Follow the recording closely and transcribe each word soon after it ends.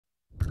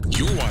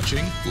You're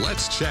watching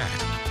Let's Chat.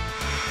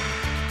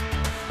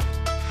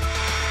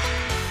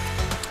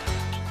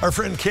 Our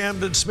friend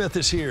Camden Smith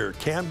is here.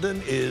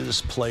 Camden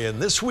is playing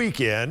this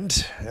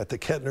weekend at the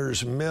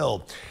Kettner's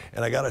Mill.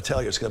 And I got to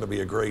tell you, it's going to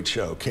be a great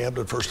show.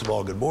 Camden, first of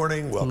all, good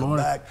morning. Welcome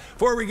back.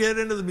 Before we get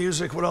into the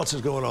music, what else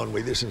is going on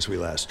with you since we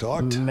last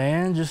talked?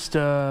 Man, just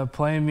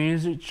playing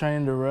music,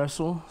 training to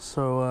wrestle.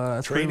 So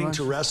that's training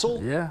to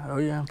wrestle? Yeah, oh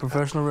yeah,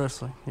 professional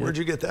wrestling. Yeah. Where'd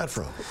you get that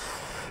from?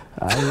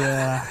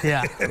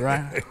 Yeah,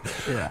 right.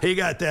 Yeah. He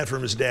got that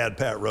from his dad,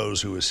 Pat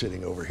Rose, who is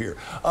sitting over here.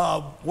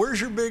 Where's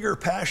your bigger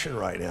passion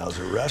right now? Is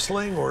it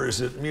wrestling or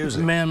is it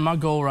music? Man, my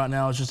goal right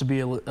now is just to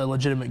be a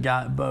legitimate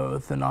guy at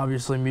both. And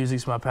obviously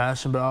music's my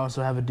passion, but I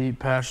also have a deep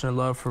passion and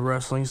love for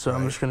wrestling. So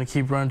I'm just going to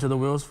keep running till the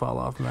wheels fall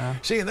off,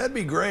 man. See, and that'd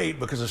be great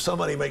because if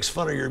somebody makes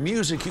fun of your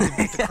music, you can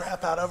beat the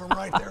crap out of them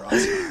right there on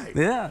site.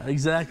 Yeah,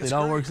 exactly. It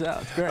all works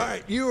out. It's great. All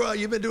right,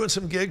 you've been doing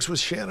some gigs with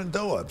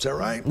Shenandoah, is that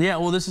right? Yeah,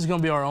 well, this is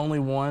going to be our only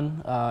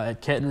one at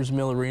Kettner's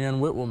Mill Arena in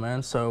Whitwell,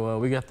 man. So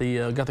we got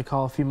the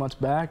call a few months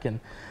back, and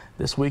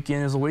this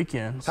weekend is the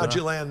weekend. So. How'd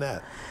you land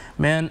that?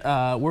 Man,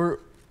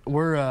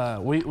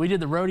 we did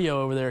the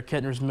rodeo over there at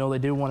Kettner's Mill. They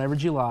do one every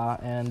July,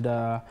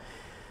 and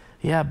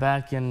yeah,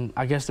 back in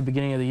I guess the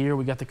beginning of the year,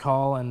 we got the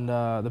call, and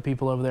the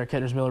people over there at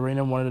Kettner's Mill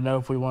Arena wanted to know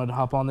if we wanted to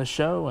hop on this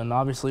show, and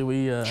obviously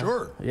we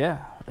sure.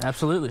 Yeah,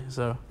 absolutely.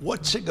 So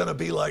what's it going to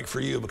be like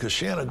for you? Because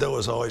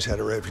Shenandoah's always had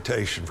a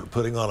reputation for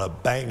putting on a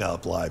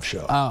bang-up live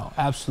show. Oh,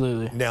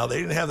 absolutely. Now they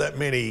didn't have that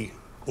many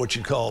what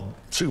you call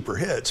super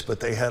hits, but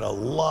they had a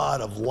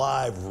lot of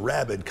live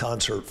rabid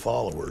concert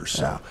followers.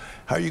 So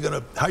how are you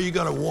gonna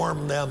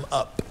warm them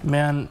up?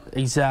 Man,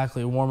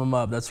 exactly, warm them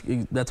up.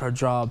 That's our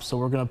job. So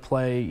we're gonna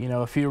play, you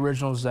know, a few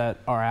originals that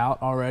are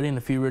out already and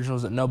a few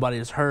originals that nobody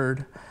has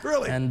heard.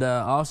 Really? And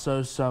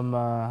also some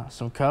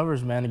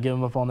covers, man, to get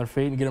them up on their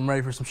feet and get them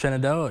ready for some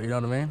Shenandoah. You know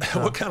what I mean?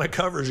 So, what kind of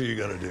covers are you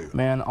gonna do?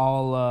 Man,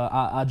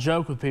 I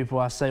joke with people.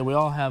 I say we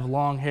all have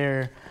long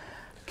hair.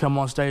 Come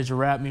on stage to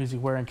rap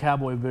music wearing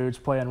cowboy boots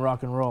playing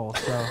rock and roll.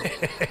 So,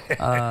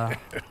 yeah,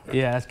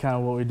 that's kind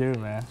of what we do,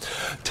 man.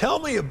 Tell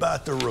me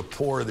about the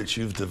rapport that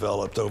you've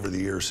developed over the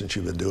years since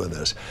you've been doing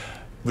this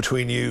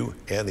between you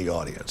and the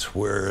audience,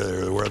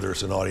 whether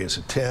it's an audience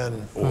of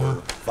 10 or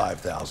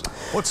 5,000.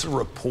 What's the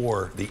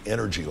rapport, the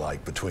energy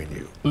like between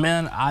you?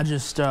 Man, I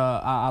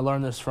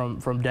learned this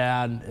from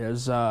Dad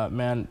is,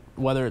 man,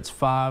 whether it's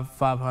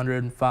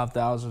 500,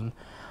 5,000,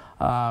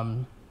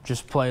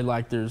 just play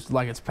like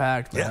it's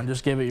packed, man.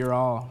 Just give it your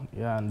all,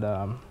 yeah, and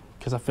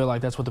because I feel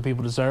like that's what the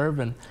people deserve,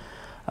 and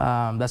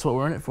that's what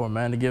we're in it for,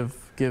 man. To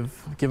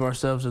give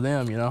ourselves to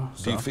them, you know.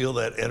 So. Do you feel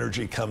that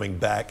energy coming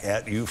back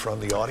at you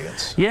from the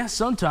audience? Yeah,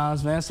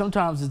 sometimes, man.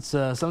 Sometimes it's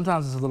a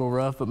little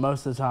rough, but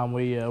most of the time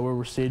we're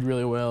received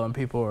really well, and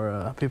people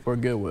are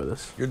good with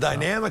us. You're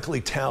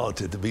dynamically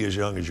talented to be as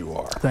young as you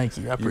are. Thank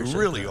you. I appreciate it. You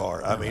really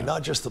are. I mean,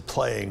 not just the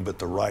playing, but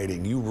the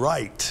writing. You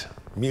write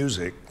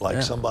music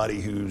like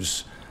somebody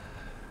who's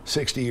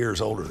 60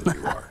 years older than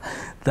you are.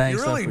 Thanks.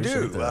 You really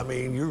do. That. I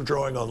mean, you're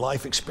drawing on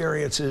life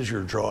experiences,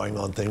 you're drawing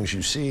on things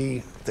you see,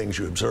 things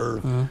you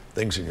observe,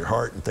 things in your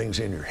heart and things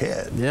in your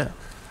head. Yeah.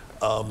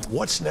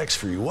 What's next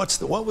for you? What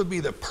would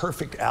be the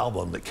perfect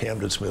album that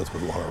Camden Smith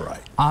would want to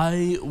write?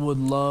 I would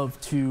love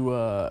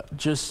to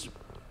just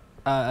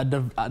a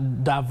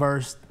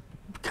diverse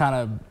kind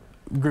of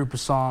group of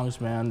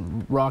songs,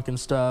 man. Rockin'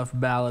 stuff,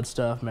 ballad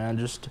stuff, man.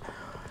 Just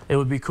it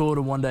would be cool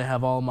to one day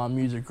have all my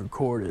music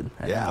recorded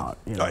and out.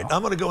 You know? All right,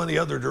 I'm going to go in the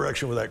other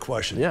direction with that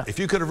question. Yeah. If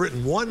you could have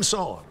written one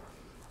song,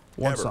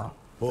 what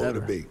would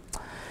it be?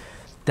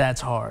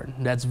 That's hard.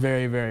 That's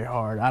very, very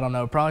hard. I don't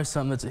know. Probably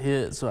something that's a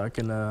hit, so I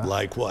can.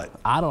 Like what?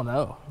 I don't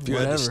know. If you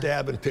had to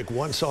stab and pick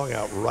one song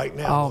out right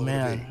now, oh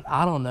man,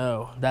 I don't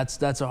know. That's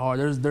a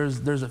hard.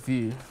 There's a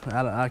few.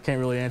 I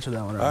can't really answer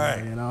that one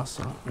right now. You know.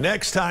 So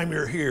next time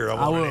you're here,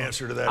 I want an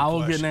answer to that. I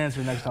will get an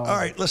answer next time. All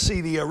right. Let's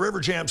see. The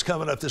RiverJam's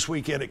coming up this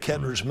weekend at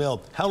Kettner's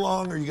Mill. How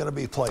long are you going to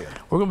be playing?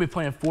 We're going to be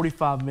playing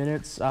 45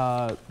 minutes.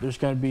 There's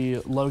going to be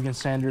Logan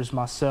Sanders,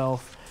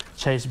 myself,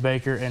 Chase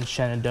Baker, and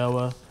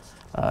Shenandoah.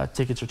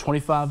 Tickets are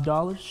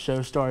 $25.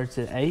 Show starts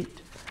at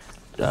 8.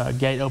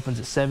 Gate opens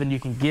at 7. You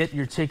can get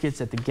your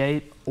tickets at the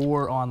gate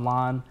or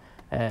online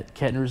at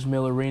Kettner's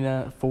Mill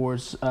Arena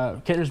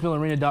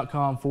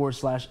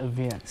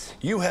kettnersmillarena.com/events.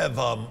 You have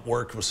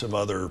worked with some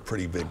other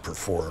pretty big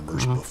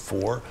performers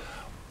before.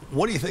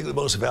 What do you think the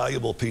most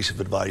valuable piece of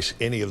advice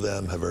any of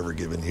them have ever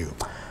given you?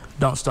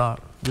 Don't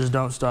stop. Just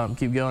don't stop and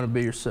keep going and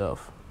be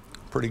yourself.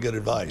 Pretty good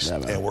advice,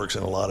 and works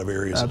in a lot of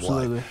areas of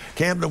life.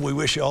 Camden, we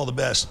wish you all the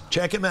best.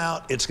 Check him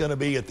out. It's going to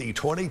be at the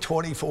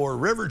 2024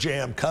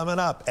 RiverJam coming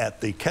up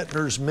at the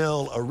Kettner's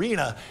Mill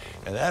Arena,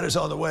 and that is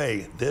on the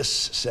way this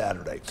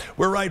Saturday.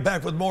 We're right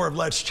back with more of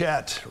Let's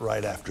Chat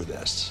right after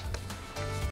this.